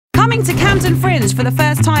Coming to Camden Fringe for the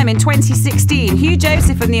first time in 2016, Huw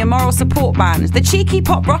Joseph and the Immoral Support Band. The cheeky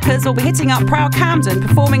pop rockers will be hitting up proud Camden,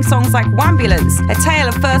 performing songs like Wambulance, a tale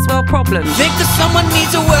of first world problems. Think that someone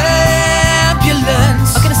needs a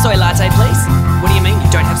wambulance. I'll get a soy latte, please. What do you mean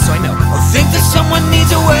you don't have soy milk? I think that someone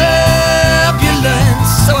needs a wambulance.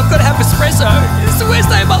 So I've got to have espresso. It's the worst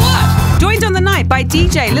day of my life. Joined on the night by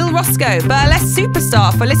DJ Lil Roscoe, burlesque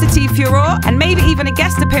superstar Felicity Furore, and maybe even a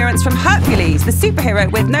guest appearance from Hercules, the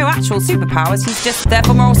superhero with no actual superpowers. He's just there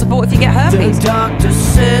for moral support if you get herpes. The doctor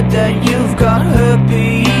said that you've got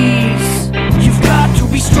herpes. You've got to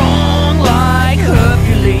be strong like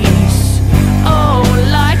Hercules. Oh,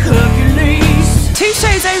 like Hercules. 2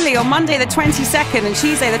 shows only on Monday the 22nd and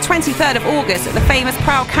Tuesday the 23rd of August at the famous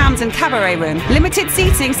Proud Camden Cabaret Room. Limited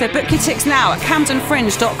seating, so book your tickets now at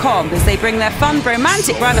camdenfringe.com as they bring their fun,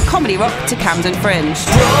 romantic brand of comedy rock to Camden Fringe.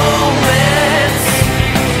 Romance.